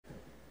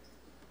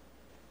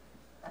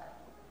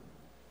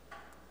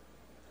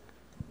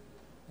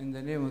In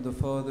the name of the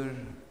Father,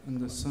 and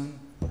the Son,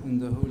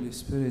 and the Holy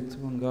Spirit,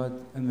 one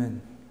God,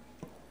 Amen.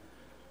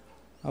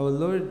 Our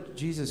Lord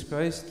Jesus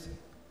Christ,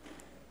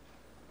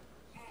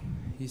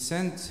 He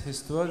sent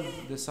His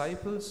 12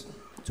 disciples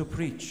to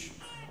preach.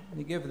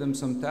 He gave them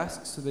some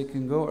tasks so they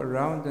can go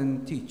around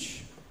and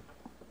teach.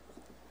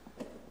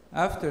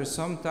 After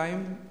some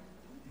time,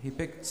 He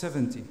picked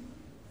 70,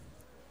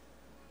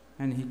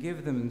 and He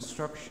gave them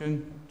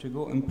instruction to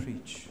go and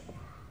preach.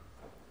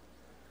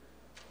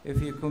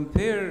 If you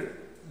compare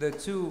the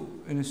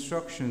two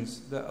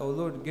instructions that our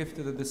Lord gave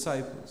to the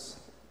disciples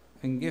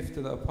and gave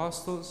to the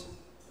apostles,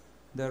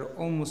 they're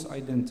almost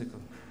identical.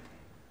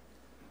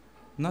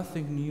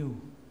 Nothing new.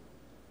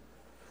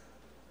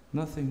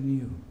 Nothing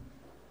new.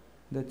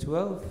 The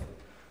 12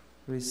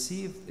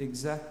 received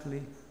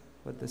exactly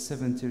what the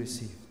 70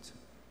 received.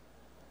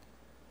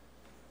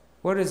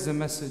 What is the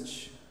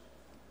message?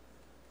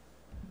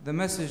 The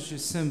message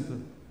is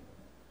simple.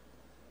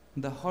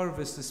 The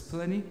harvest is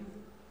plenty.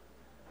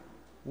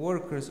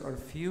 Workers are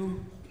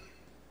few.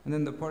 And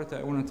then the part that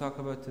I want to talk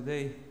about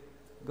today,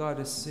 God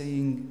is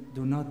saying,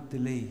 do not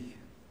delay.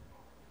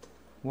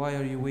 Why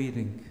are you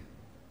waiting?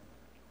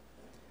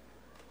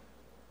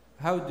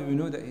 How do we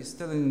know that He's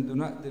telling them, do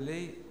not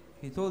delay?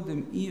 He told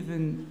them,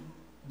 even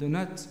do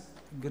not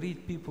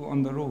greet people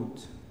on the road.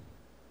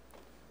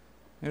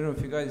 I don't know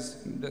if you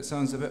guys, that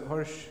sounds a bit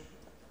harsh,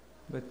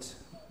 but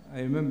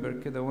I remember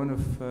one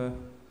of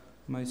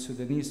my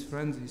Sudanese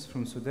friends, he's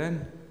from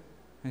Sudan,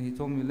 and he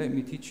told me, let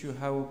me teach you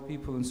how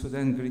people in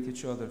Sudan greet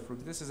each other.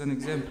 This is an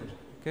example,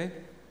 okay?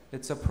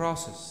 It's a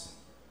process.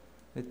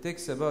 It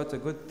takes about a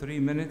good 3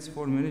 minutes,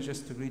 4 minutes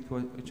just to greet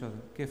each other.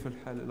 كيف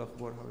الحال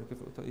الأخبار?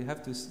 You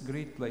have to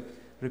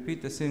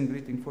repeat the same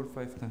greeting 4 or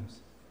 5 times.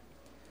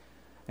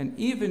 And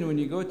even when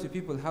you go to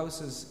people's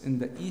houses in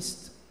the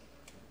East,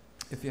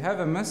 if you have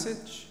a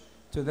message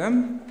to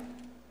them,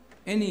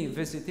 any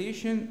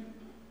visitation,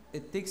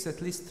 it takes at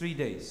least 3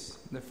 days.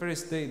 The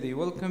first day they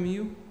welcome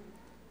you.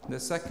 The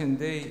second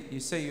day you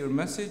say your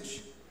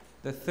message.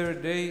 The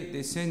third day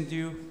they send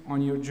you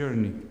on your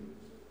journey.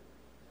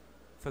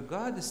 For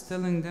God is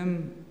telling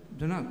them,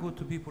 do not go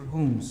to people's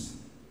homes.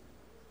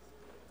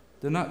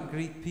 Do not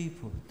greet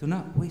people. Do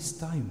not waste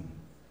time.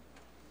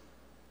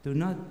 Do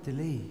not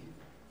delay.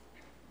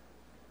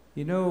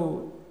 You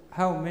know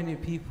how many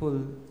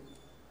people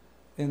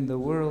in the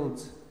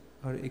world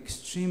are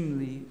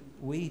extremely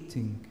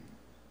waiting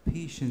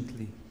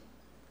patiently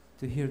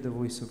to hear the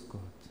voice of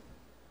God.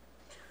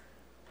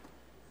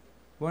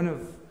 One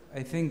of,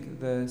 I think,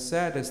 the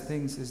saddest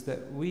things is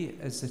that we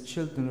as the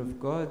children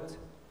of God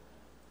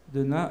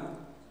do not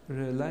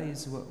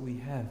realize what we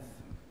have.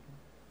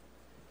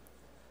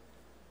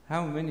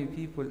 How many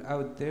people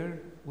out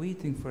there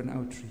waiting for an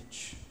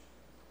outreach?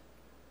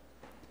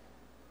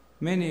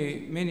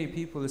 Many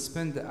people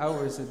spend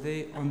hours a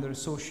day on their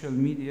social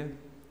media.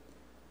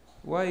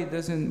 Why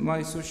doesn't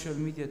my social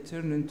media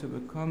turn into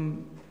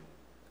become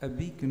a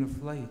beacon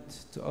of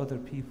light to other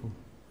people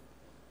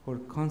who are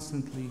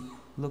constantly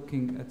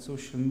looking at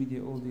social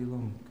media all day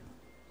long?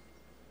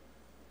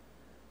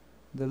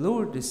 The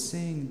Lord is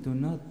saying, do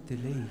not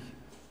delay.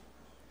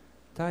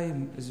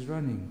 Time is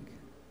running.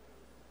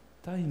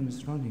 Time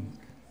is running.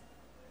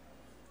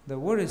 The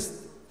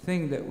worst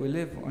thing that we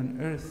live on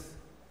earth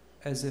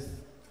as if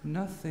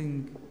we're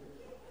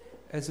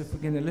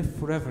going to live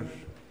forever.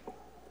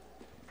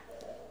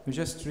 We're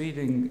just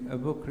reading a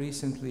book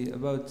recently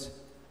about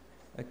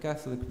a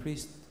Catholic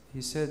priest. He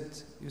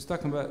was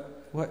talking about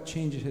what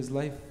changed his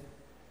life.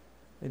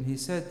 And he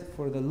said,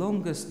 for the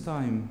longest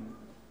time,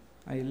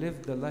 I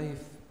lived a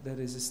life that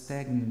is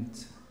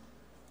stagnant.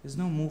 There's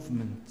no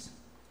movement,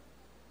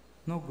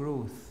 no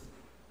growth.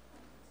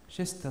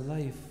 Just a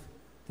life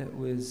that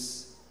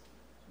was,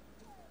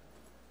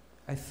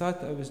 I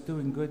thought I was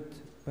doing good,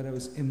 but I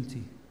was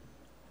empty.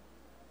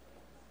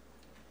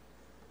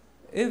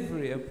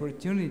 Every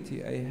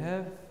opportunity I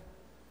have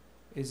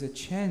is a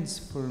chance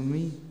for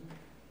me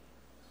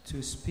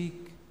to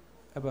speak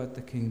about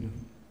the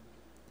kingdom.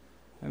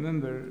 I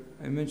remember,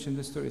 I mentioned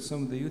this story to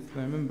some of the youth,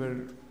 but I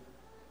remember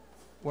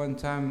one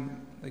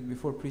time, like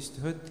before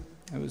priesthood,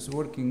 I was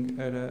working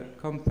at a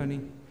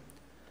company,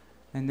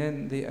 and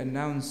then they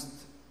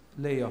announced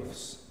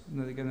layoffs.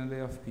 They're going to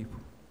lay off people.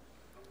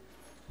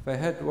 If I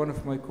had one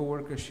of my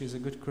coworkers, she's a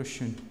good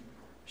Christian.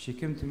 She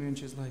came to me and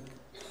she's like,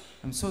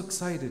 I'm so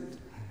excited.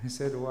 I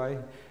said, why?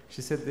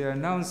 She said, they're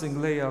announcing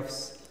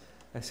layoffs.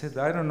 I said,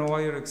 I don't know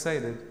why you're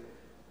excited.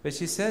 But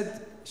she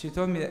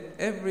told me that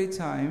every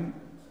time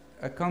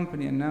a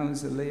company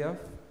announces a layoff,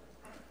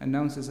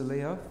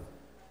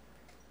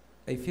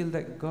 I feel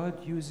that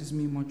God uses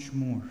me much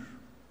more.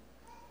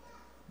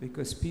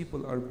 Because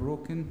people are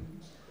broken.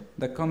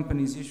 The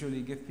companies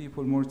usually give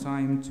people more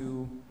time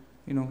to,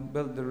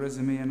 build their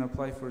resume and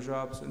apply for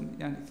jobs,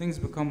 and things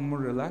become more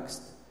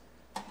relaxed.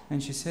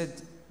 And she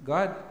said,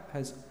 God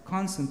has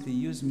constantly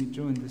used me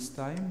during this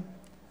time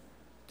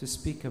to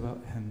speak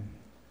about Him.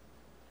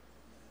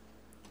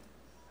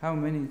 How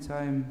many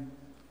times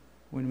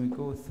when we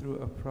go through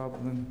a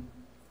problem,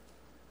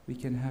 we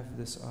can have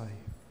this eye.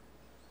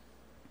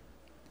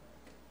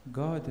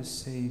 God is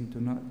saying, do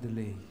not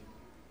delay.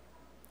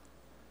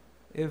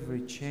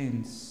 Every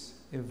chance,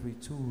 every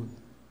tool,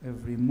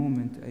 every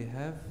moment I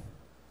have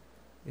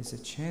is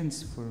a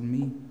chance for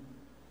me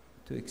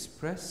to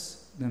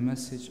express the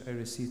message I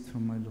received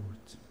from my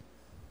Lord.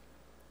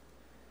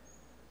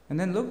 And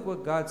then look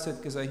what God said,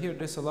 because I hear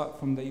this a lot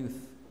from the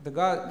youth.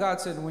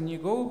 God said, when you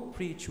go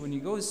preach, when you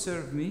go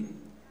serve me,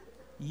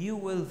 you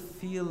will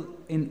feel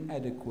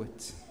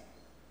inadequate.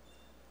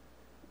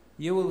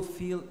 You will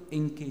feel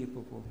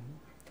incapable.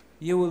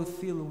 You will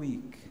feel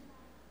weak.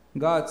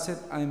 God said,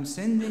 I'm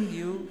sending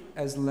you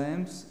as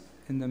lambs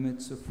in the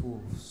midst of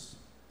wolves.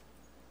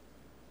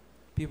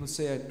 People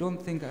say, I don't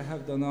think I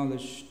have the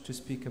knowledge to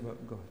speak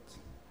about God.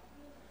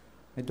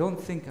 I don't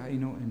think I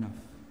know enough.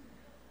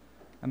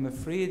 I'm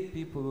afraid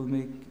people will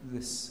make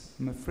this.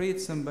 I'm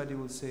afraid somebody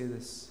will say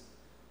this.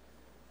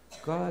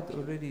 God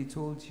already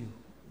told you,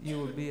 you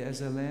will be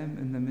as a lamb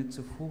in the midst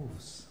of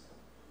wolves.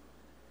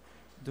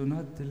 Do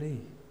not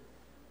delay.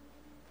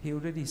 He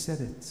already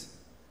said it.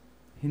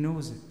 He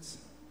knows it.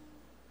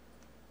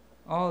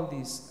 All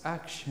this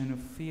action of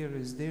fear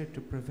is there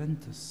to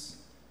prevent us.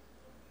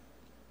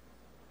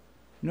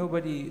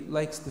 Nobody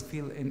likes to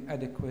feel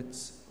inadequate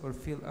or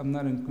feel I'm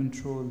not in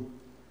control.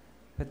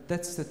 But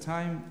that's the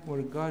time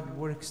where God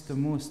works the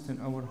most in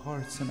our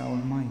hearts and our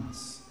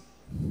minds.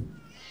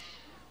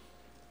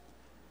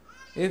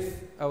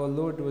 If our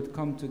Lord would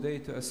come today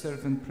to a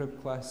servant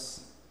prep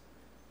class,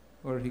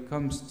 or He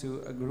comes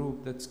to a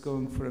group that's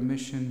going for a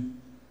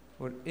mission,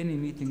 or any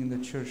meeting in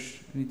the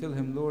church, and you tell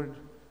Him, Lord,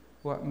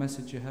 what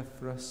message you have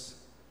for us?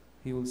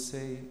 He will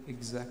say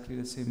exactly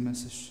the same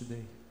message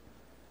today.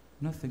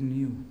 Nothing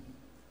new.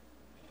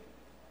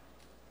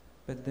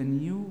 But the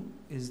new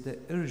is the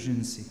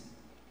urgency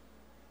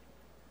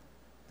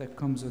that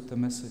comes with the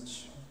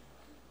message.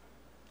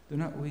 Do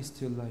not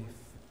waste your life.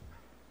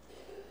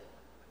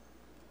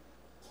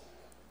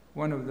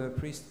 One of the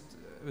priests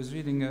was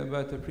reading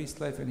about a priest's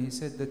life, and he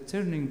said the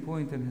turning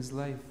point in his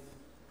life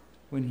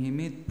when he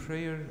made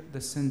prayer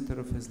the center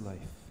of his life.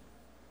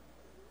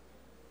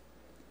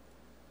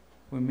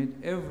 When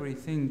made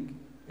everything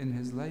in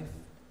his life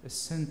is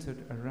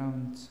centered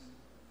around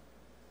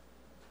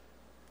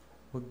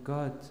what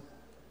God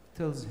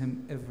tells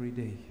him every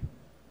day.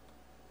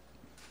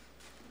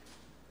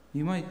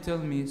 You might tell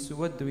me, so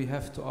what do we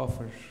have to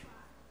offer?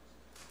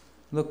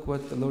 Look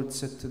what the Lord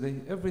said today.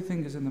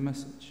 Everything is in the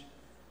message.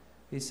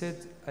 He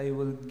said, I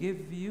will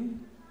give you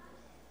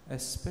a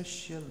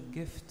special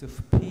gift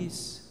of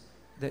peace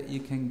that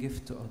you can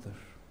give to others.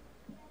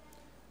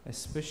 A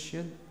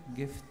special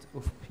gift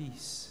of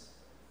peace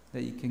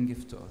that you can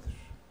give to others.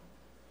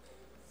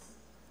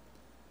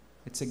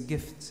 It's a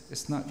gift.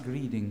 It's not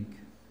greeting.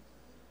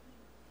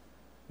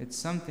 It's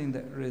something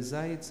that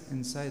resides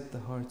inside the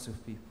hearts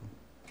of people.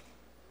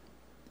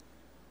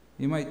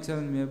 You might tell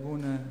me,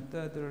 Abuna,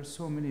 that there are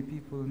so many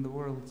people in the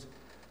world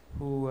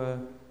who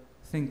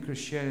think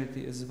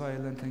Christianity is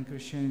violent and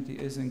Christianity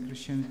isn't,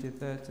 Christianity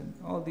that, and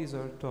all these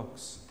are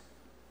talks.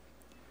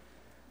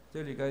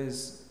 Tell you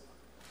guys,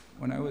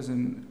 when I was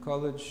in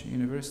college,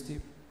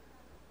 university,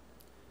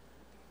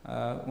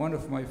 one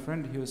of my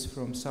friends, he was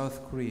from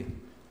South Korea.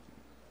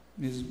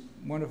 He's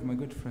one of my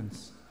good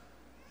friends.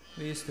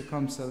 We used to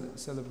come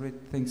celebrate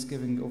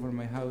Thanksgiving over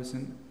my house,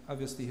 and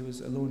obviously he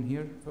was alone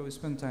here, but we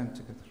spent time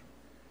together.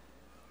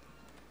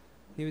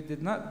 He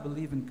did not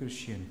believe in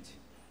Christianity.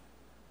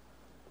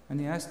 And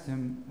he asked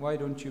him, why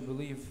don't you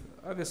believe?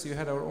 Obviously we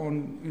had our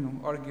own,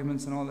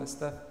 arguments and all that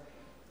stuff.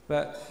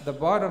 But the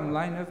bottom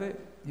line of it,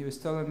 he was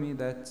telling me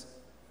that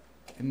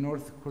in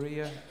North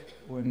Korea,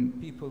 when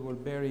people were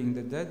burying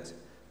the dead,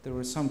 there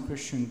was some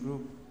Christian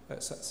group,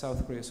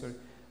 South Korea, sorry,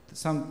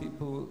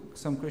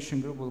 some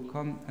Christian group will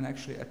come and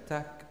actually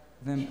attack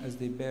them as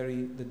they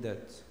bury the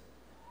dead.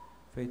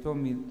 So he told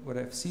me what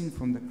I've seen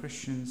from the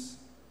Christians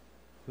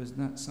was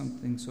not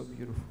something so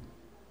beautiful.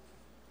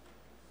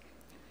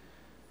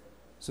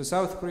 So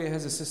South Korea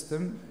has a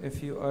system.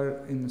 If you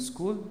are in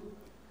school,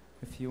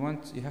 if you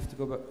want, you have to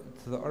go back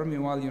to the army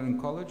while you're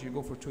in college. You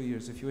go for 2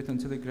 years. If you wait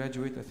until you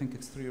graduate, I think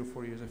it's 3 or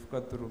 4 years. I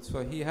forgot the rules.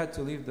 So he had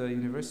to leave the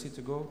university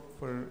to go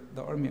for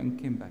the army and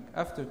came back.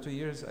 After 2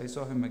 years, I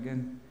saw him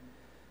again.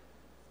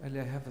 Ali,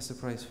 I have a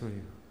surprise for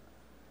you.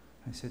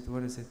 I said,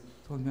 what is it?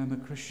 He told me I'm a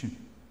Christian.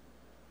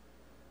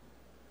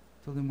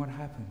 I told him what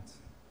happened.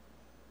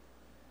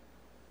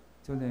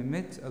 He told me I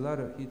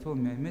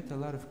met a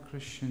lot of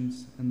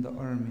Christians in the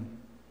army.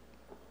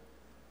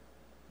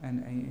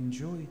 And I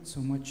enjoyed so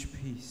much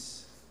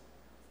peace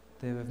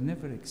that I've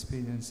never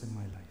experienced in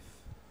my life.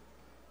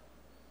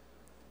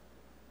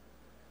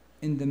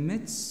 In the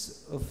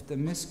midst of the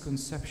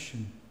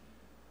misconception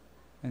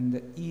and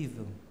the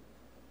evil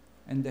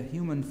and the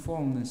human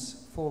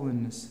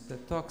fallenness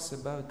that talks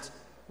about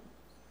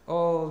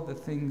all the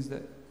things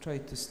that try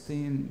to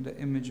stain the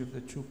image of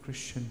the true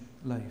Christian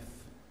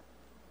life,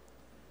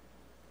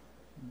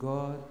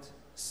 God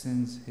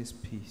sends His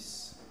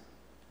peace.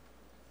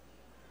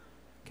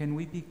 Can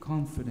we be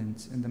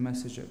confident in the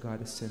message that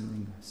God is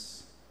sending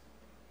us?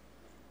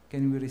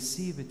 Can we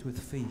receive it with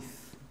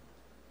faith?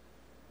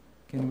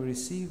 can we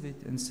receive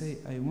it and say,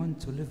 I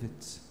want to live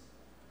it?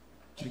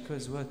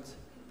 Because what?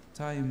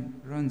 Time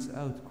runs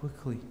out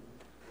quickly.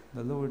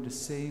 The Lord is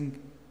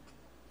saying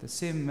the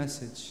same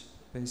message,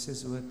 but He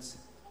says what?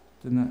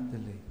 Do not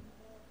delay.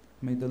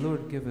 May the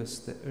Lord give us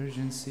the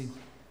urgency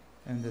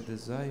and the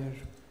desire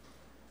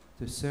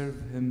to serve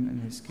Him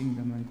and His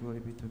kingdom, and glory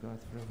be to God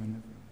forever and ever.